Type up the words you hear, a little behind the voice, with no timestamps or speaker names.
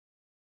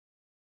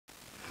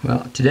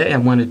Well, today I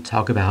wanted to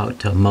talk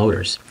about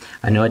motors.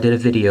 I know I did a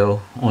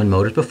video on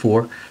motors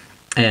before,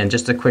 and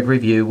just a quick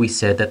review, we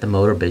said that the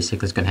motor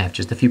basically is going to have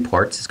just a few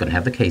parts. It's going to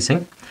have the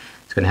casing,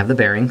 it's going to have the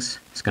bearings,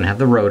 it's going to have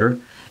the rotor,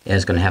 and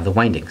it's going to have the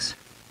windings.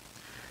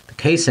 The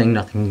casing,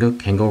 nothing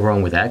can go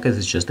wrong with that because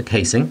it's just the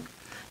casing.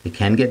 It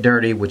can get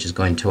dirty, which is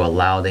going to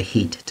allow the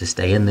heat to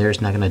stay in there.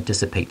 It's not going to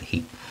dissipate the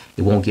heat.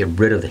 It won't get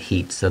rid of the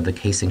heat, so the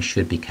casing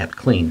should be kept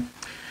clean.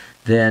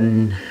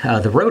 Then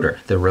the rotor.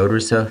 The rotor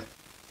is a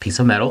piece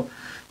of metal.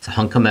 It's a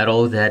hunk of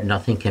metal that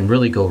nothing can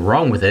really go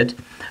wrong with it,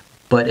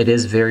 but it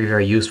is very,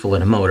 very useful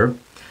in a motor.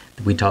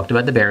 We talked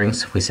about the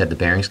bearings. We said the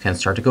bearings can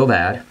start to go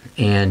bad,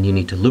 and you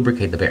need to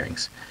lubricate the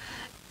bearings.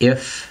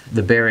 If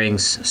the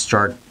bearings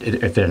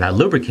if they're not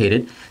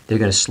lubricated, they're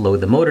going to slow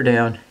the motor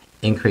down,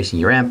 increasing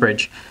your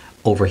amperage,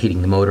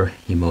 overheating the motor,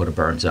 your motor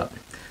burns up.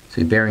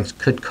 So your bearings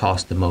could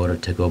cause the motor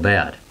to go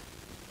bad.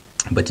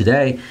 But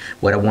today,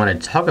 what I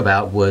wanted to talk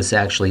about was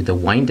actually the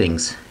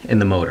windings in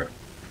the motor.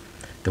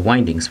 The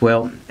windings.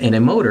 Well, in a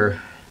motor,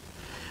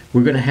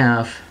 we're going to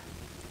have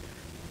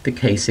the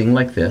casing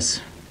like this,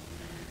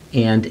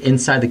 and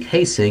inside the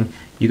casing,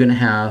 you're going to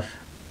have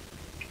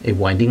a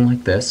winding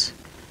like this,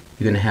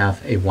 you're going to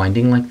have a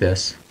winding like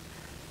this,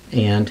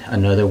 and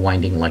another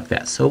winding like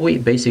that. So we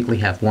basically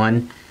have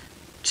 1,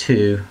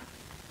 2,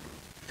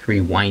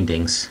 3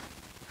 windings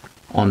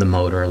on the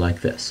motor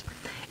like this.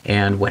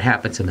 And what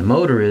happens in the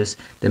motor is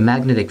the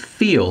magnetic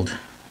field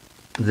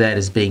that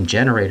is being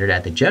generated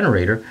at the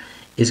generator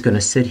is going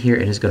to sit here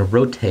and is going to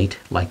rotate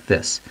like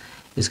this.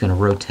 It's going to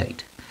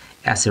rotate.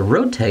 As it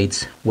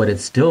rotates, what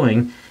it's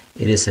doing,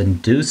 it is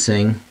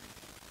inducing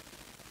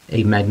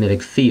a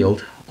magnetic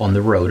field on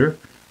the rotor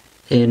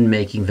and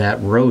making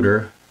that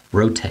rotor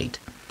rotate.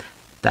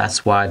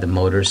 That's why the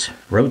motors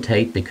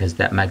rotate, because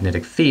that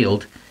magnetic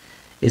field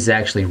is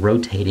actually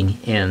rotating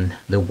in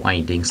the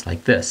windings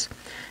like this.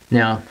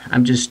 Now,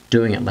 I'm just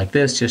doing it like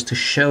this just to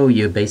show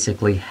you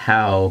basically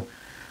how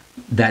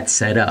that's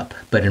set up.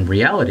 But in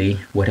reality,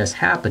 what has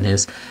happened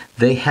is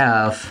they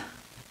have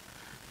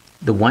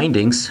the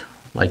windings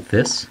like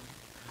this,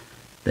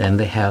 then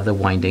they have the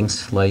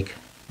windings like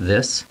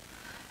this,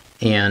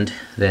 and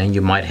then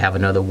you might have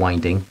another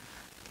winding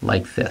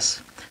like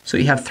this. So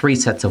you have 3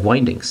 sets of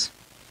windings.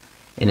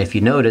 And if you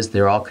notice,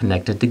 they're all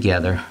connected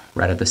together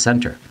right at the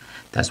center.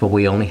 That's why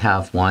we only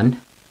have 1,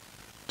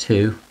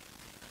 2,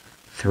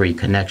 3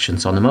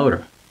 connections on the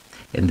motor.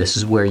 And this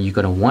is where you're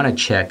going to want to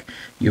check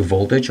your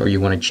voltage, or you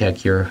want to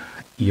check your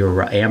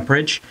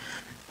amperage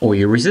or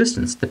your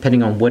resistance,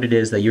 depending on what it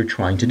is that you're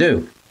trying to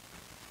do.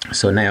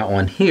 So now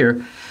on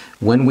here,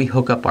 when we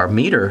hook up our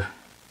meter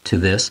to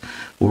this,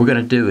 what we're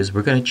going to do is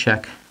we're going to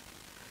check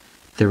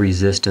the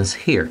resistance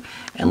here.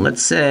 And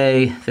let's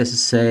say this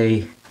is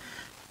a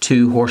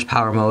 2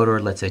 horsepower motor,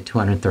 let's say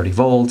 230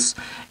 volts,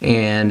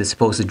 and it's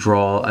supposed to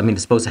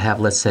it's supposed to have,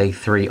 let's say,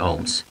 3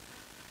 ohms.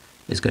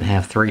 It's going to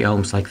have 3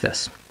 ohms like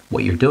this.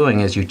 What you're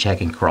doing is you're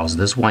checking across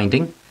this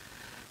winding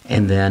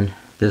and then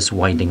this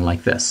winding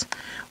like this.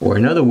 Or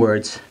in other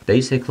words,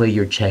 basically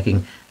you're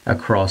checking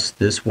across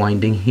this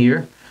winding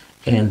here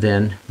and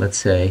then, let's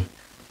say,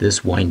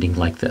 this winding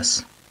like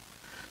this.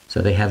 So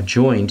they have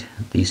joined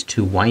these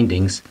 2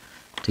 windings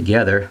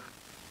together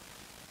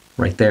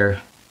right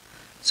there.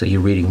 So you're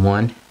reading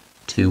 1,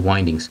 2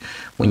 windings.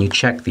 When you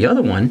check the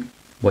other one,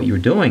 what you're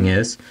doing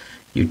is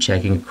you're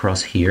checking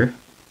across here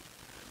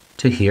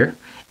to here,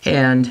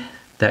 and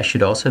that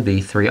should also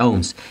be 3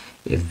 ohms.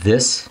 If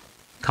this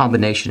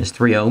combination is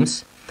 3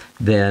 ohms,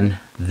 then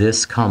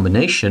this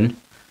combination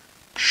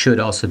should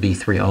also be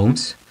 3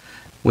 ohms,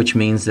 which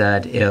means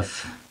that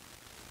if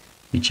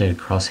you check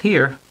across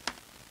here,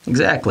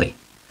 exactly,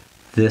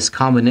 this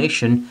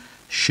combination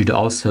should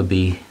also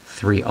be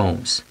 3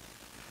 ohms.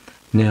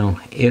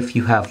 Now, if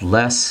you have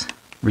less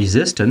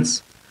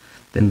resistance,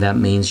 then that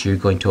means you're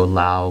going to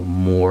allow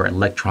more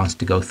electrons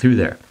to go through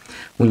there.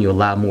 When you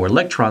allow more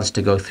electrons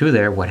to go through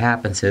there, what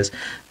happens is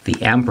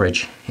the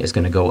amperage is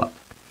going to go up.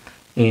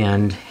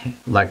 And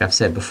like I've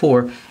said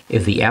before,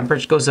 if the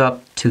amperage goes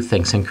up, 2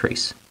 things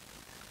increase.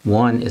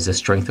 1 is the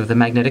strength of the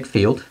magnetic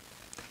field,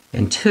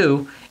 and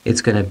 2,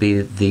 it's going to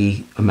be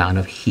the amount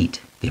of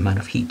heat.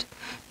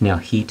 Now,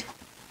 heat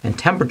and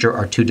temperature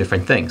are 2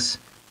 different things.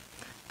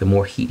 The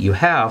more heat you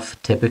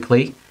have,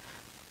 typically,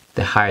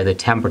 the higher the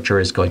temperature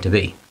is going to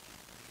be.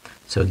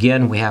 So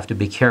again, we have to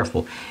be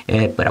careful.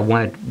 But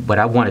what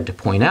I wanted to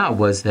point out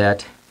was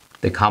that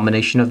the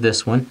combination of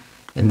this one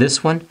and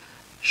this one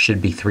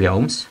should be 3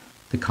 ohms.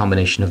 The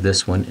combination of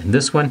this one and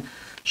this one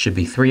should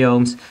be 3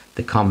 ohms.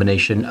 The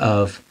combination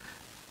of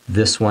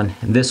this one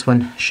and this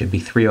one should be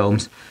 3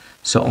 ohms.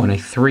 So on a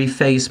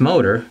three-phase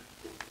motor,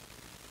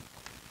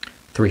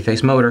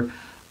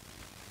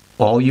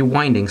 all your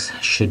windings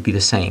should be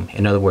the same.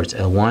 In other words,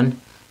 L1,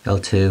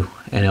 L2,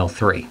 and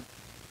L3.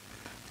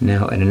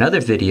 Now, in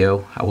another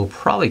video, I will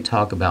probably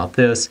talk about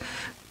this,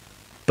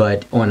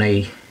 but on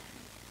a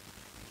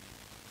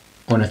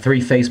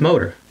 3-phase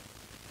motor,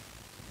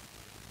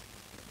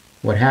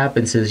 what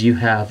happens is you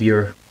have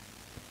your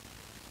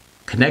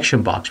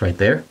connection box right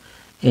there,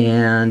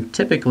 and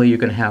typically you're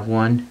going to have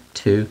 1,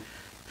 2,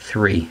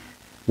 3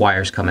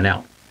 wires coming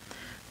out.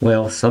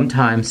 Well,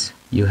 sometimes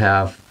you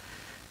have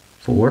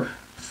 4,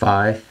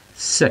 5,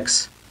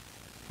 6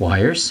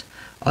 wires.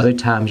 Other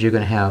times you're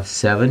going to have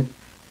 7,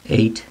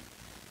 8,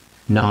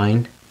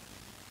 9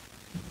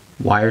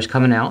 wires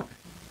coming out.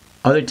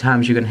 Other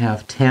times you're going to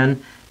have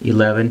 10,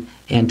 11,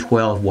 and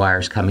 12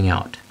 wires coming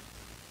out.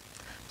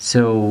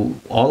 So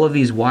all of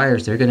these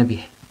wires, they're going to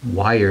be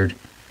wired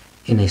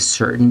in a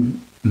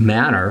certain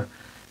manner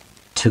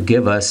to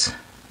give us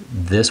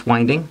this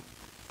winding,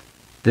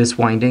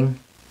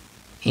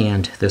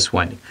 and this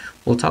winding.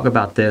 We'll talk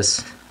about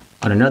this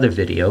on another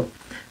video,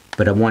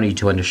 but I want you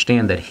to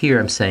understand that here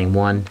I'm saying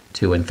 1,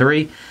 2, and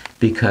 3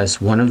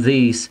 because one of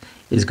these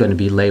is going to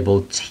be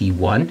labeled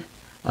T1,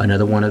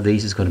 another one of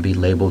these is going to be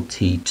labeled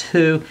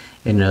T2,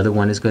 and another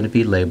one is going to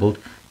be labeled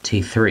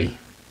T3.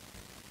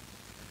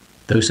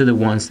 Those are the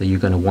ones that you're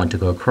going to want to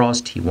go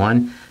across,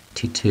 T1,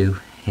 T2,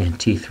 and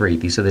T3.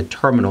 These are the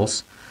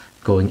terminals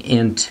going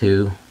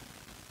into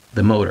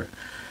the motor.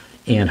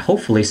 And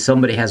hopefully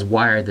somebody has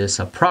wired this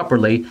up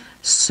properly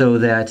so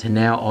that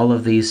now all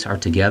of these are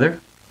together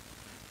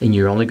and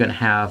you're only going to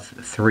have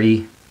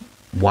 3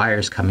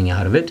 wires coming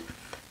out of it.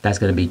 That's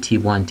going to be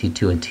T1,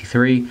 T2, and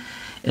T3,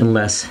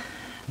 unless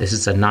this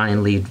is a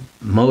 9-lead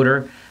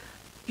motor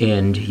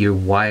and you're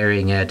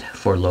wiring it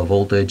for low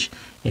voltage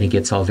and it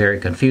gets all very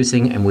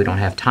confusing, and we don't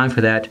have time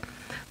for that.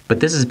 But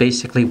this is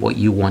basically what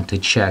you want to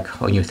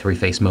check on your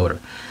 3-phase motor.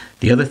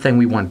 The other thing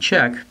we want to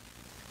check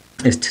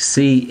is to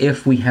see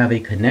if we have a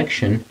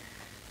connection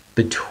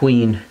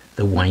between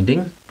the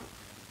winding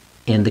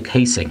and the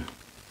casing.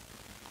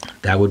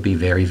 That would be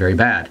very, very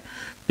bad,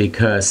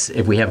 because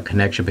if we have a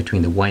connection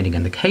between the winding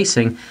and the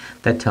casing,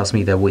 that tells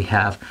me that we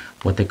have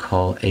what they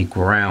call a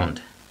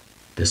ground.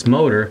 This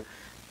motor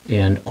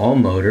and all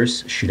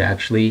motors should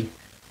actually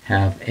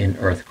have an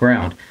earth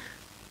ground.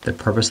 The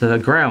purpose of the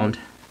ground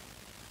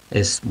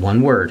is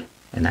one word,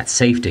 and that's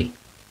safety.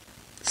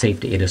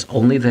 Safety. It is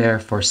only there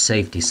for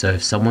safety. So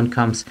if someone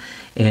comes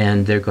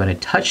and they're going to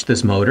touch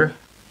this motor,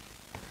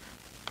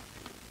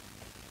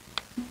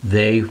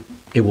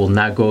 it will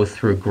not go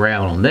through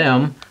ground on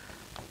them,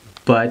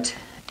 but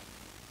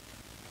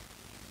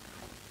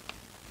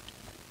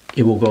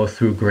it will go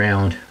through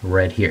ground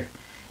right here.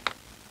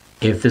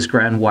 If this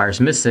ground wire is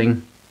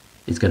missing,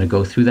 it's going to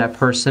go through that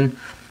person,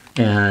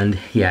 and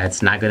yeah,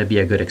 it's not going to be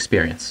a good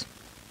experience.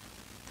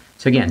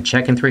 So again,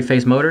 checking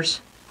 3-phase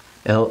motors,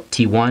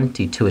 T1,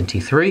 T2, and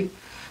T3.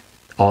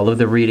 All of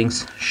the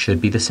readings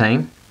should be the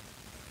same.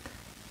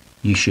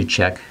 You should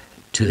check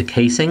to the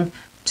casing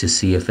to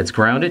see if it's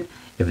grounded.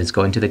 If it's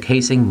going to the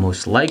casing,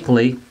 most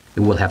likely it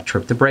will have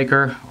tripped the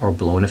breaker or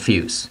blown a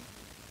fuse.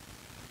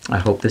 I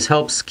hope this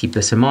helps. Keep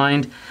this in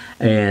mind.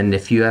 And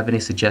if you have any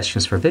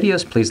suggestions for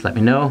videos, please let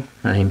me know.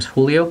 My name's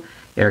Julio,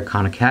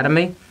 Aircon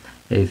Academy.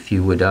 If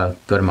you would go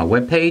to my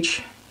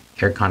webpage,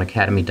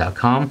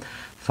 airconacademy.com.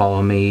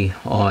 Follow me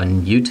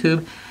on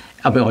YouTube.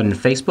 I'll be on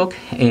Facebook,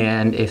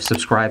 and if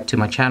subscribe to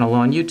my channel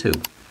on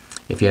YouTube.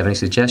 If you have any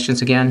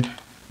suggestions, again,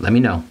 let me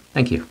know.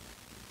 Thank you.